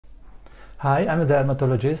Hi, I'm a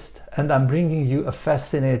dermatologist and I'm bringing you a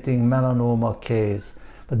fascinating melanoma case.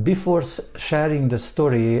 But before sharing the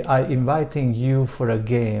story, I'm inviting you for a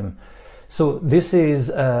game. So this is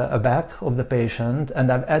a back of the patient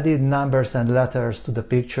and I've added numbers and letters to the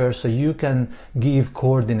picture so you can give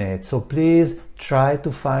coordinates. So please try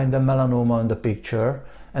to find the melanoma in the picture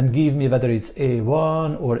and give me whether it's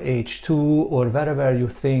A1 or H2 or wherever you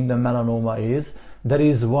think the melanoma is. There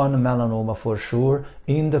is one melanoma for sure.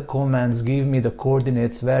 In the comments, give me the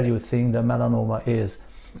coordinates where you think the melanoma is.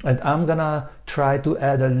 And I'm gonna try to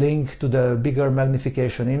add a link to the bigger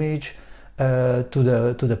magnification image to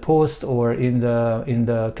the post or in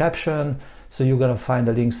the caption. So you're gonna find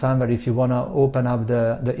a link somewhere. If you wanna open up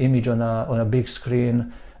the image on a big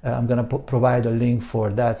screen, I'm gonna provide a link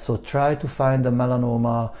for that. So try to find the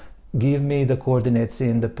melanoma, give me the coordinates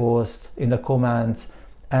in the post, in the comments,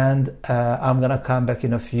 and I'm gonna come back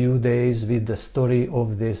in a few days with the story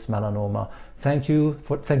of this melanoma. Thank you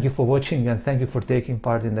for watching and thank you for taking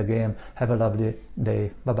part in the game. Have a lovely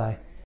day. Bye bye.